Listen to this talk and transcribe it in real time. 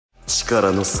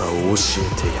力の差を教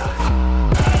えてやる。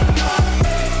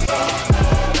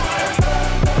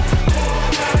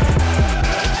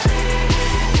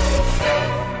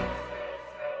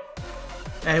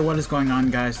Hey, what is going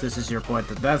on, guys? This is your boy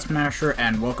the Death Smasher,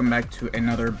 and welcome back to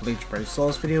another Bleach Brave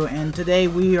Souls video. And today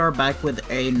we are back with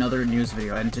another news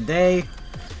video, and today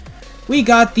we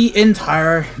got the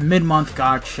entire mid-month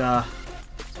gacha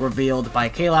revealed by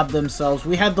K-Lab themselves.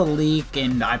 We had the leak,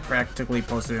 and I practically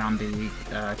posted it on the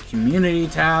community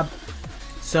tab.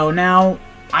 So now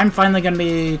I'm finally going to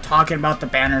be talking about the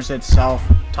banners itself,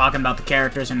 talking about the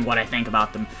characters and what I think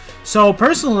about them. So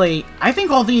personally, I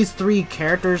think all these three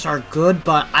characters are good,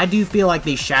 but I do feel like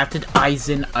they shafted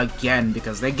Aizen again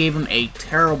because they gave him a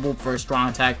terrible first strong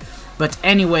attack. But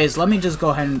anyways, let me just go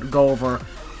ahead and go over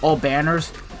all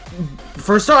banners.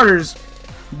 For starters,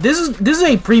 this is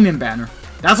a premium banner.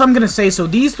 That's what I'm going to say. So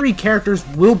these three characters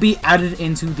will be added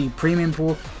into the premium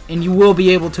pool, and you will be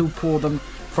able to pull them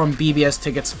from BBS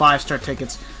tickets, 5-star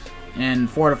tickets, and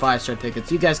 4 to 5-star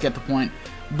tickets. You guys get the point.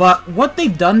 But what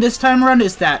they've done this time around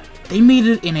is that they made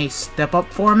it in a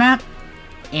step-up format,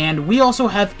 and we also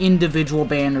have individual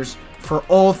banners for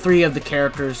all three of the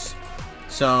characters.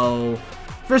 So,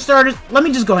 for starters, let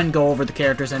me just go ahead and go over the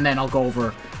characters, and then I'll go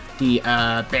over the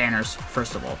banners,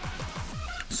 first of all.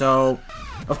 So,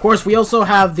 of course, we also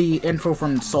have the info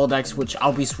from Soldex, which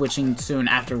I'll be switching soon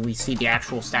after we see the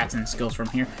actual stats and skills from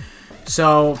here.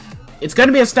 So, it's going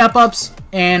to be a step-ups,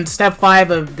 and step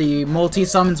 5 of the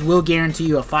multi-summons will guarantee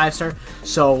you a 5-star.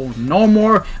 So, no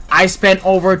more, I spent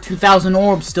over 2,000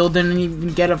 orbs, still didn't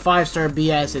even get a 5-star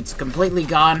BS. It's completely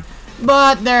gone,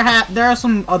 but there are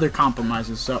some other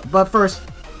compromises. So, but first,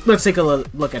 let's take a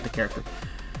look at the character.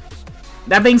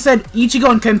 That being said,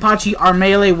 Ichigo and Kenpachi are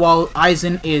melee while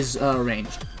Aizen is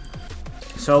ranged.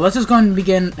 So, let's just go ahead and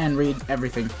begin and read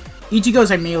everything. Ichigo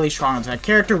is a melee strong attack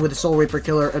character with a Soul Reaper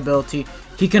Killer ability.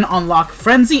 He can unlock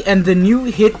Frenzy and the new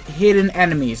hidden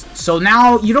enemies. So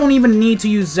now you don't even need to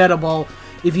use Zeta Ball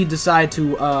if you decide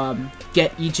to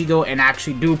get Ichigo and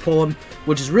actually do pull him,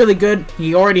 which is really good.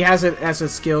 He already has it as a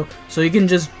skill, so you can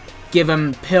just give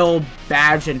him Pill,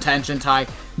 Badge, and Tension Tai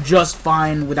just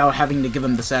fine without having to give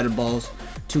him the Zeta Balls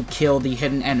to kill the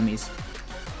hidden enemies.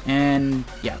 And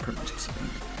yeah, pretty much explained.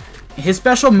 His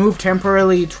special move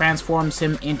temporarily transforms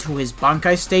him into his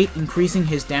Bankai state, increasing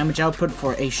his damage output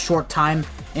for a short time,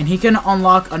 and he can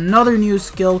unlock another new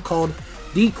skill called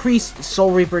Decreased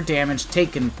Soul Reaper Damage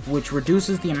Taken, which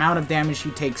reduces the amount of damage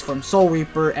he takes from Soul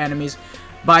Reaper enemies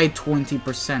by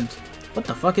 20%. What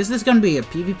the fuck? Is this gonna be a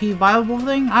PvP viable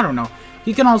thing? I don't know.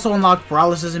 He can also unlock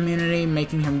Paralysis Immunity,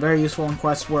 making him very useful in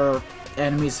quests where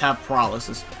enemies have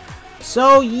paralysis.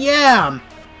 So yeah,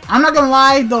 I'm not gonna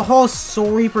lie, the whole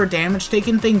Soul Reaper damage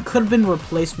taken thing could have been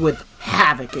replaced with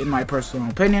Havoc, in my personal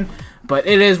opinion, but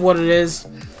it is what it is.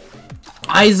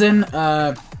 Aizen,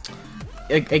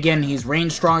 again, he's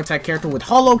ranged strong attack character with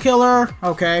Hollow Killer.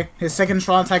 Okay, his second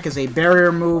strong attack is a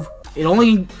barrier move. It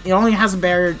only has a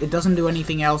barrier. It doesn't do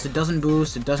anything else. It doesn't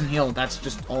boost. It doesn't heal. That's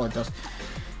just all it does.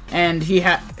 And he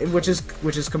which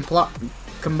is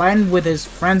combined with his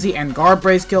Frenzy and Guard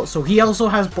Break skill. So he also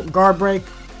has Guard Break.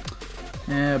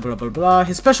 Blah blah blah.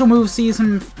 His special move sees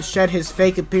him shed his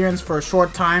fake appearance for a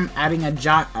short time, adding a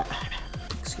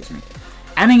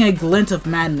glint of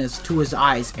madness to his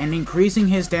eyes and increasing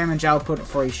his damage output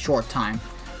for a short time.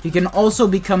 He can also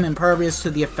become impervious to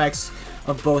the effects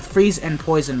of both freeze and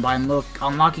poison by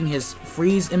unlocking his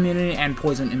freeze immunity and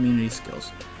poison immunity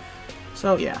skills.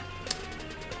 So yeah.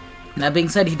 That being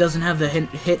said, he doesn't have the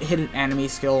hidden enemy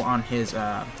skill on his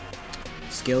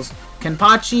skills.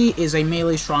 Kenpachi is a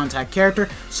melee strong attack character,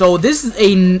 so this is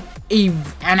an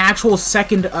actual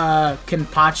second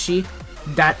Kenpachi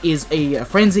that is a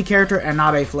frenzy character and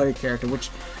not a flurry character,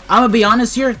 which I'm gonna be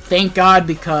honest here, thank God,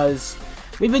 because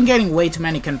we've been getting way too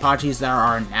many Kenpachis that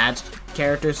are Nats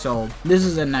characters, so this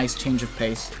is a nice change of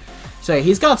pace. So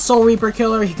he's got Soul Reaper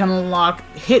Killer, he can unlock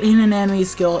hidden enemy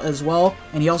skill as well,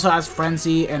 and he also has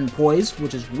Frenzy and Poise,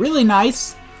 which is really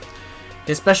nice.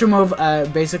 His special move,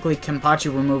 basically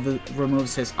Kenpachi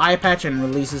removes his eye patch and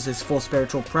releases his full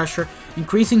spiritual pressure,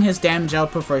 increasing his damage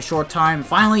output for a short time.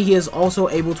 Finally, he is also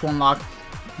able to unlock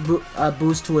a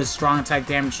boost to his strong attack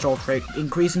damage toll trait,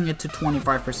 increasing it to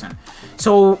 25%.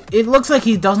 So it looks like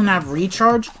he doesn't have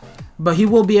recharge, but he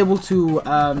will be able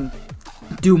to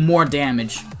do more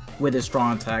damage with his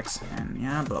strong attacks. And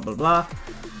yeah, blah blah blah.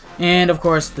 And of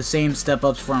course, the same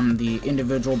step-ups from the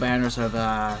individual banners of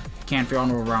Can't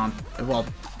World Round, well,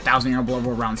 1000 Year Blood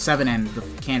War Round 7 and the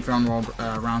Can't World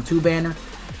Round 2 banner.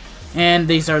 And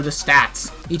these are the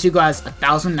stats. Ichigo has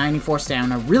 1094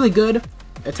 stamina, really good.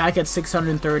 Attack at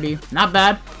 630, not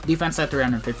bad. Defense at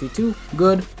 352,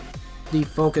 good. the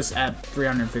focus at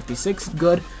 356,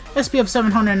 good. SP of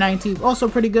 790, also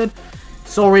pretty good.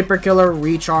 Soul Reaper Killer,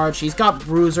 Recharge. He's got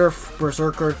Bruiser,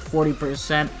 Berserker,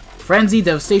 40%. Frenzy,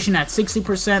 Devastation at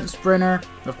 60%. Sprinter,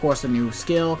 of course, a new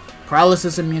skill.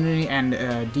 Paralysis Immunity,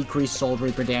 and decreased Soul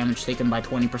Reaper damage taken by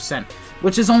 20%.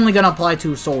 Which is only going to apply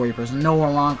to Soul Reapers. No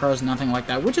alarm cars, nothing like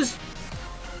that. Which is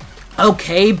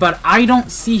okay, but I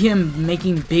don't see him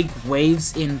making big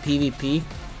waves in PvP.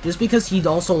 Just because he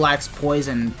also lacks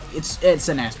Poison. It's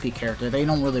an SP character. They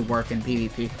don't really work in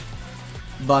PvP.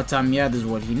 But, yeah, this is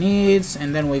what he needs.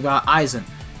 And then we got Aizen,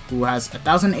 who has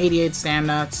 1,088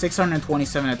 stamina,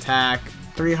 627 attack,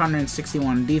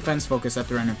 361 defense, focus at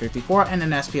 354, and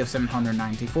an SP of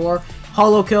 794.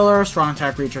 Hollow Killer, strong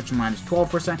attack recharge minus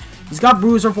 12%. He's got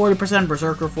Bruiser 40%,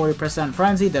 Berserker 40%,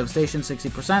 Frenzy, Devastation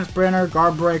 60%, Sprinter,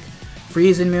 Guard Break,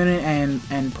 Freeze immunity,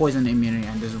 and Poison immunity.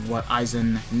 And this is what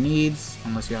Aizen needs,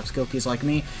 unless you have skill keys like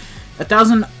me.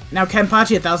 1,000. Now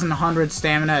Kenpachi, 1,100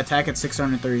 stamina, attack at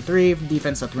 633,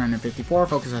 defense at 354,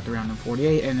 focus at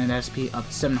 348, and an SP of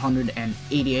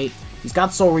 788. He's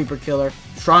got Soul Reaper Killer,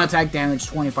 strong attack damage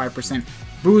 25%,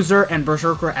 Bruiser and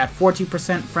Berserker at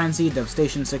 40%, Frenzy,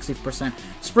 Devastation 60%,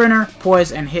 Sprinter,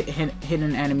 Poise, and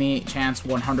hidden enemy chance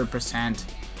 100%.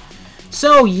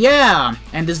 So yeah,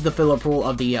 and this is the filler pool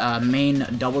of the main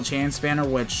double chance banner,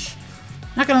 which,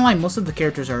 not gonna lie, most of the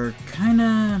characters are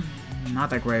kinda not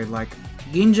that great. Like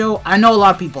Ginjo, I know a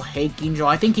lot of people hate Ginjo.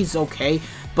 I think he's okay,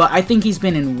 but I think he's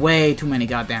been in way too many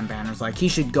goddamn banners. Like, he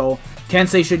should go.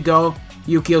 Kensei should go.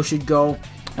 Yukio should go.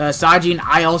 Sajin,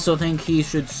 I also think he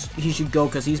should go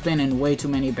because he's been in way too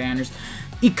many banners.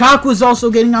 Ikaku's also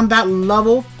getting on that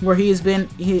level where he's been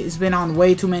on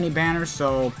way too many banners.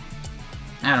 So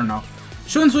I don't know.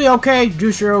 Shunsui okay,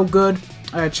 Jushiro good,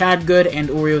 Chad good, and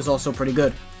Uryu is also pretty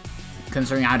good,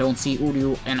 considering I don't see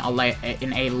Uryu in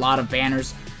a lot of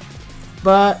banners.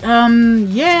 But,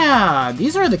 yeah,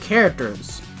 these are the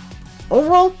characters.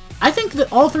 Overall, I think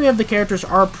that all three of the characters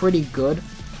are pretty good.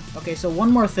 Okay, so one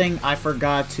more thing I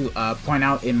forgot to point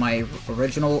out in my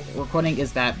original recording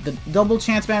is that the double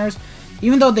chance banners,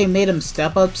 even though they made them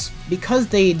step-ups, because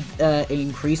they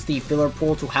increased the filler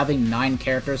pool to having 9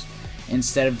 characters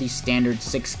instead of the standard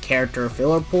 6-character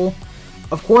filler pool,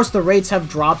 of course, the rates have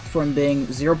dropped from being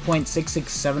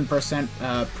 0.667%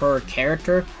 per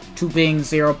character to being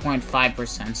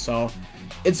 0.5%. So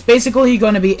it's basically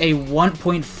going to be a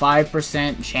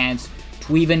 1.5% chance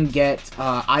to even get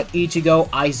Ichigo,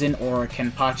 Aizen, or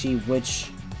Kenpachi, which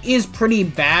is pretty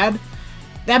bad.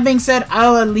 That being said,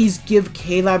 I'll at least give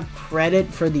K-Lab credit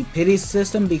for the pity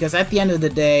system, because at the end of the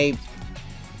day,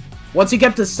 once you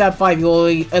get to step 5,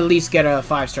 you'll at least get a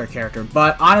 5-star character.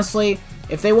 But honestly,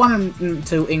 if they wanted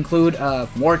to include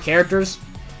more characters,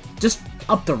 just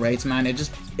up the rates, man. It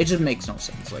just makes no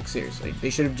sense. Like, seriously, they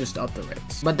should have just upped the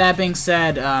rates. But that being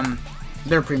said,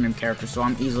 they're premium characters, so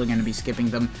I'm easily going to be skipping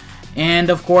them. And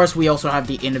of course, we also have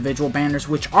the individual banners,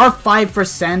 which are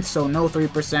 5%, so no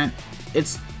 3%.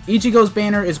 It's Ichigo's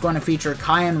banner is going to feature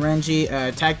Kai and Renji,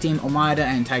 Tag Team Omaeda,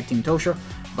 and Tag Team Tosha.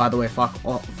 By the way, fuck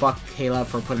Caleb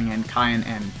for putting in Kyan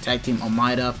and Tag Team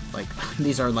Omaeda. Like,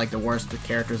 these are like the worst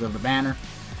characters of the banner.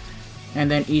 And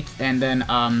then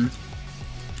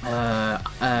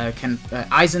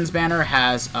Aizen's banner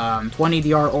has 20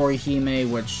 DR Orihime,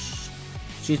 which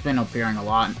she's been appearing a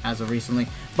lot as of recently.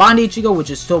 Bond Ichigo, which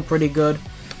is still pretty good.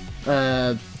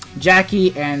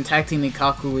 Jackie and Tag Team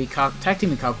Ikaku. Tag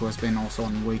Team Ikaku has been also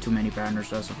on way too many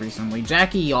banners as of recently.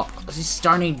 Jackie is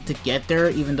starting to get there,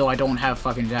 even though I don't have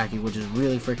fucking Jackie, which is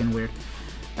really freaking weird.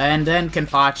 And then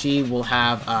Kenpachi will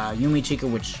have Yumi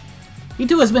Chika, which he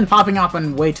too has been popping up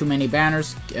on way too many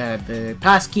banners. The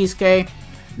past Kisuke,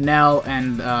 Nell,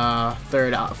 and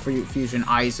third Fusion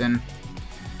Aizen.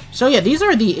 So yeah, these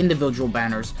are the individual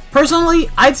banners. Personally,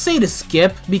 I'd say to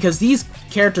skip, because these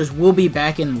characters will be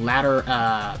back in latter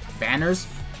banners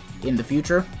in the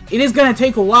future. It is going to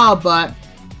take a while, but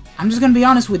I'm just going to be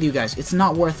honest with you guys. It's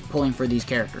not worth pulling for these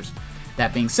characters.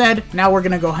 That being said, now we're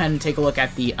going to go ahead and take a look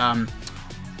at the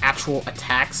actual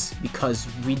attacks, because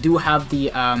we do have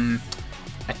the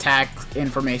attack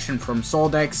information from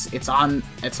Soldex. It's on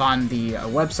the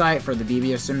website for the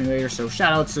BBS simulator, so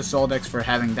shoutouts to Soldex for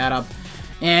having that up.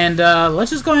 And let's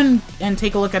just go ahead and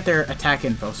take a look at their attack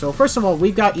info. So first of all,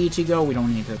 we've got Ichigo. We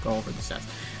don't need to go over the stats.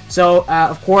 So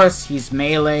of course, he's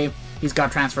melee. He's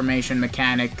got transformation,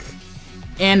 mechanic.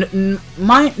 And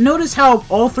notice how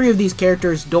all three of these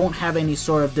characters don't have any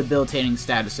sort of debilitating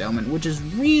status ailment, which is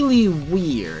really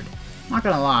weird. Not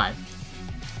gonna lie.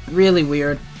 Really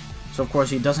weird. So of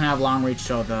course, he doesn't have long reach,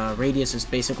 so the radius is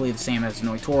basically the same as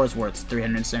Noitora's, where it's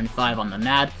 375 on the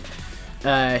NAD.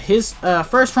 His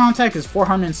first strong attack is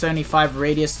 475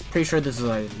 radius. Pretty sure this is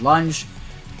a lunge.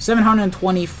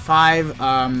 725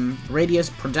 radius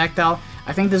projectile.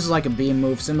 I think this is like a beam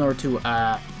move similar to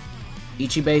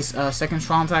Ichibe's second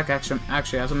strong attack.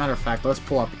 Actually, as a matter of fact, let's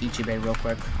pull up Ichibe real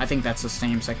quick. I think that's the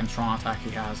same second strong attack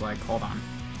he has. Like, hold on.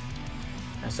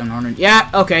 700. Yeah,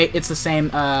 okay, it's the same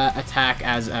attack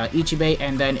as Ichibe,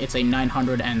 and then it's a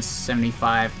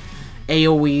 975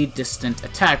 AoE distant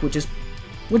attack, which is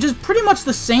pretty much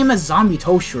the same as Zombie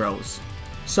Toshiro's.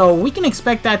 So we can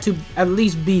expect that to at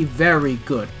least be very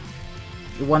good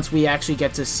once we actually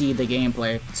get to see the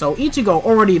gameplay. So Ichigo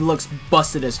already looks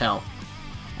busted as hell.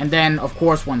 And then, of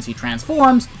course, once he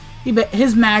transforms,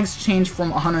 his mags change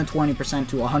from 120%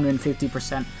 to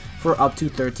 150% for up to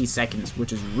 30 seconds,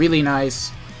 which is really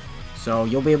nice. So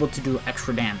you'll be able to do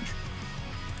extra damage.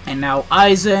 And now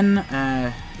Aizen,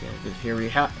 here we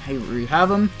have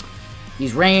him.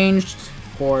 He's ranged,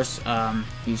 of course.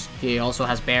 He also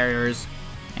has barriers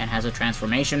and has a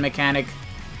transformation mechanic.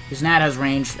 His Nat has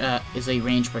range, is a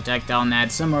ranged projectile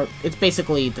Nat, similar. It's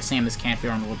basically the same as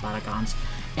Canfier on Roboticons.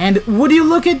 And would you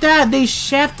look at that? They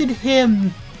shafted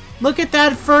him. Look at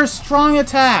that first strong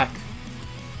attack.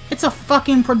 It's a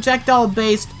fucking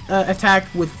projectile-based attack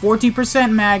with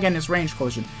 40% mag and its range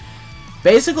quotient.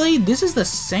 Basically, this is the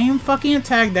same fucking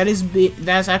attack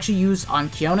that's actually used on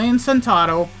Kione and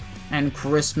Sentato and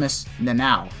Christmas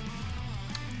Nanao.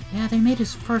 Yeah, they made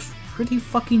his first pretty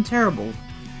fucking terrible.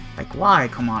 Like, why?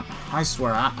 Come on. I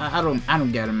swear, I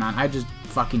don't get it, man. I just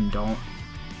fucking don't.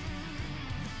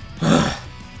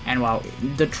 And wow,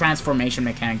 the transformation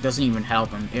mechanic doesn't even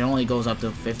help him. It only goes up to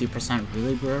 50%.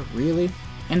 Really, bro? Really?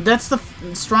 And that's the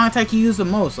strong attack he used the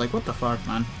most. Like, what the fuck,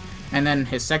 man? And then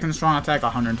his second strong attack,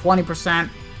 120%.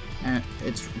 And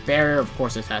its barrier, of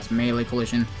course, it has melee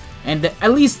collision. And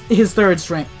at least his third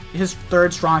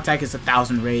strong attack is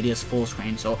 1,000 radius full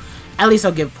screen. So at least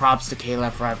I'll give props to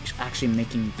Caleb for actually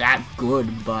making that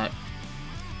good. But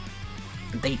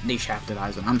they shafted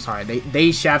Aizen. I'm sorry,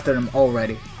 they shafted him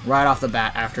already right off the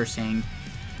bat after seeing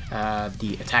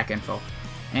the attack info.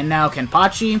 And now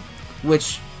Kenpachi,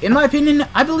 which in my opinion,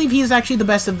 I believe he is actually the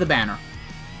best of the banner.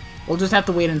 We'll just have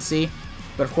to wait and see.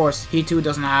 But of course, he too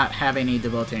does not have any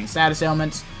debilitating status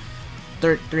ailments.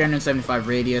 375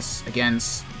 radius, again,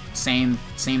 same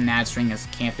Nat string as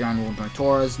Canfier on World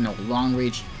Notoras, no long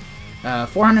reach.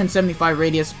 475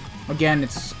 radius, again,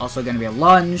 it's also going to be a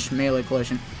lunge, melee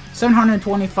collision.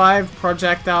 725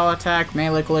 projectile attack,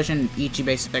 melee collision,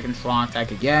 Ichibe's second strong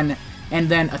attack again, and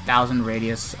then 1,000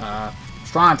 radius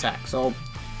strong attack. So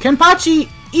Kenpachi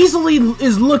easily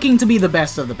is looking to be the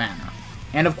best of the banner.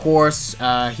 And of course,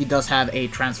 he does have a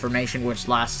transformation which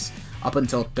lasts up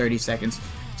until 30 seconds.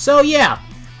 So yeah,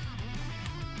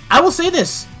 I will say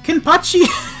this, Kenpachi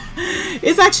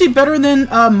is actually better than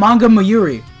Manga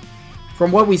Mayuri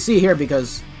from what we see here,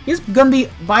 because he's gonna be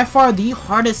by far the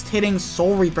hardest hitting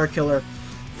Soul Reaper killer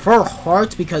for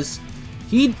heart, because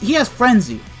he has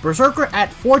Frenzy, Berserker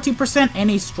at 40% and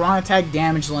a strong attack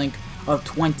damage link of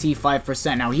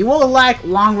 25%. Now he will lack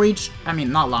long reach,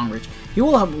 not long reach, he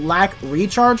will lack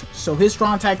recharge, so his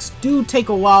strong attacks do take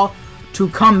a while to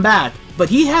come back, but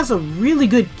he has a really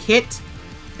good kit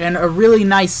and a really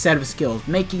nice set of skills,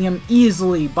 making him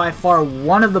easily by far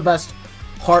one of the best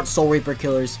heart Soul Reaper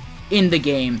killers in the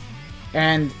game.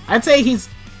 And I'd say he's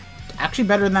actually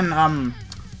better than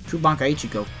True Bankai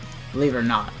Ichigo, believe it or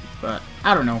not. But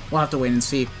I don't know. We'll have to wait and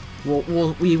see.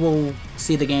 We will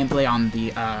see the gameplay on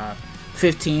the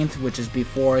 15th, which is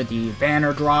before the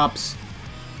banner drops.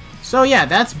 So yeah,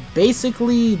 that's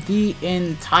basically the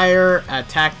entire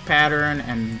attack pattern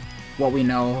and what we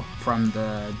know from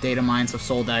the data mines of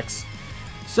Soul Decks.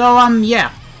 So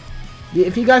yeah,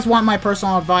 if you guys want my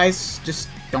personal advice, just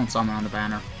don't summon on the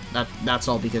banner. That's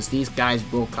all, because these guys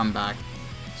will come back.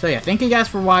 So yeah, thank you guys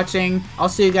for watching. I'll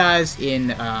see you guys in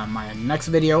my next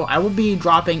video. I will be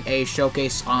dropping a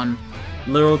showcase on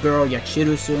little girl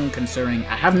Yachiru soon, considering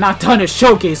I have not done a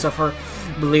showcase of her,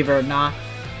 believe it or not.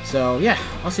 So yeah,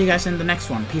 I'll see you guys in the next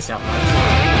one. Peace out.